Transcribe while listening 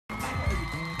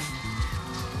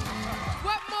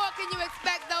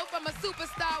from a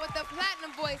superstar with a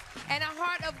platinum voice and a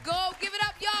heart of gold. Give it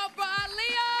up, y'all, for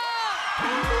AaLIYAH!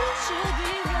 Who should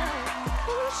be right?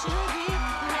 Who should be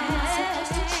right?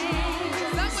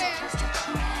 Somewhere.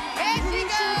 Here she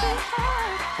goes.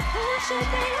 Who should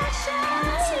be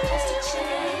ashamed?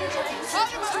 Hold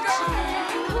him up, girl.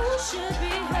 Who should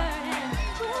be hurt?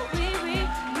 Who be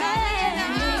remade?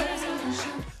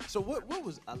 So what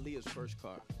was AaLIYAH'S first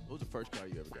car? What was the first car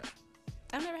you ever got?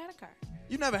 I've never had a car.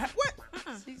 You never had what?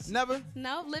 Never?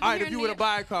 No, living All right, here if you in were New to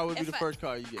buy a car, what would be if the first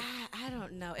car you get? I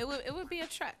don't know. It would be a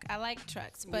truck. I like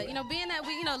trucks, but you know, being that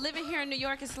we living here in New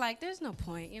York, it's like there's no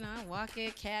point. You know, I walk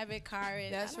it, cab it, car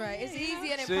it. That's right. It's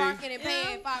easier than See? parking and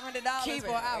paying $500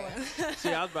 for an hour.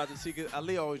 See, I was about to see, because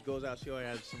AaLIYAH always goes out. She always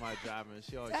has somebody driving.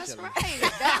 She always That's chilling. right.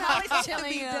 That's how it's supposed to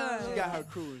be She done. got her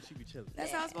crew and she be chilling.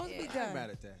 That's how it's supposed to be I ain't done. mad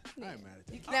at that. I ain't mad at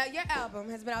that. Now, your album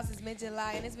has been out since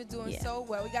mid-July, and it's been doing so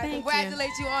well. We got to Thank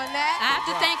congratulate you on I that. have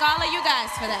to thank all of you guys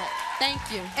for that. Thank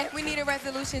you. And we need a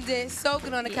resolution did so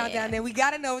good on the countdown. Then we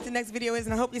got to know what the next video is,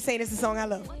 and I hope you're saying it's a song I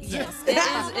love. Yes, it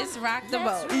is. It's Rock the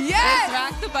Boat. Yes! It's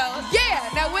Rock the Boat. Yeah.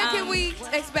 Now, when can we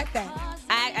expect that?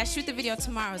 I shoot the video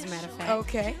tomorrow, as a matter of fact.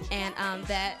 Okay. And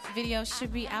that video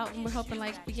should be out, and we're hoping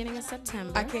like beginning of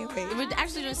September. I can't wait. We're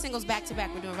actually doing singles back to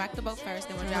back. We're doing Rock the Boat first,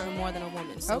 then we're dropping More Than a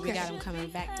Woman. So we got them coming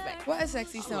back to back. What a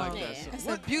sexy song. like that song. That's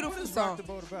a beautiful song. Rock the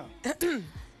boat about?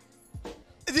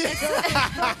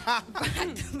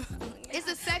 It's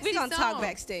a sexy We're gonna song. talk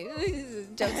backstage.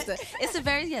 Jokester. It's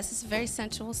a very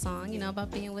sensual song, you know,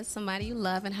 about being with somebody you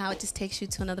love and how it just takes you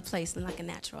to another place and like a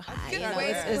natural high. You know,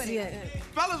 way to put it. yeah.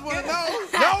 Fellas want to know.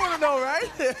 Y'all want to know, right?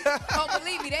 Oh,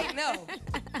 believe me, they know.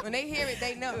 When they hear it,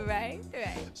 they know. Right.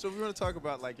 So we want to talk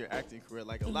about like your acting career.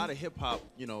 Like a lot of hip hop,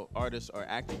 artists are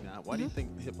acting now. Why do you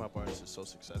think hip hop artists are so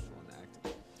successful in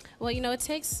acting? Well,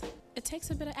 it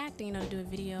takes a bit of acting, to do a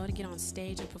video, to get on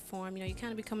stage and perform. You kind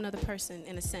of become another person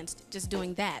in a sense, just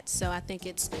doing that. So I think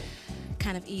it's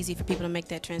kind of easy for people to make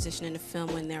that transition into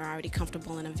film when they're already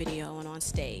comfortable in a video and on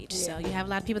stage. So you have a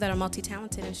lot of people that are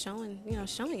multi-talented and showing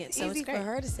it. So Easy it's great for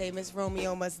her to say Miss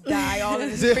Romeo must die all in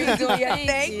the screen doing your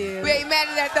thing. you. We ain't mad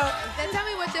at that though. Then tell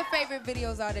me what your favorite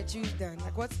videos are that you've done.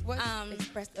 Like what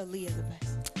expressed AaLIYAH the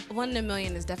best? 1 in a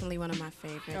Million is definitely one of my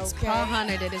favorites. Okay. Paul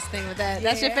Hunter did his thing with that.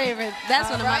 That's your favorite. That's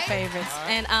one of my favorites.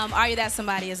 And Are You That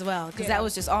Somebody as well, because that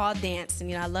was just all dance, and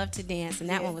I love to dance, and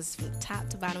that one was from top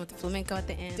to bottom with the flamenco at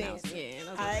the end. Dance.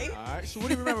 All All right. So what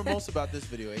do you remember most about this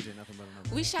video, AJ? Nothing but a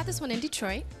number. We shot this one in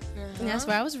Detroit, and that's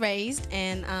where I was raised,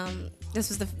 and this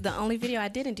was the only video I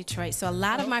did in Detroit. So a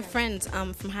lot of my friends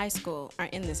from high school are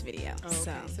in this video.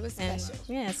 So it's special.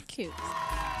 Yeah, it's cute.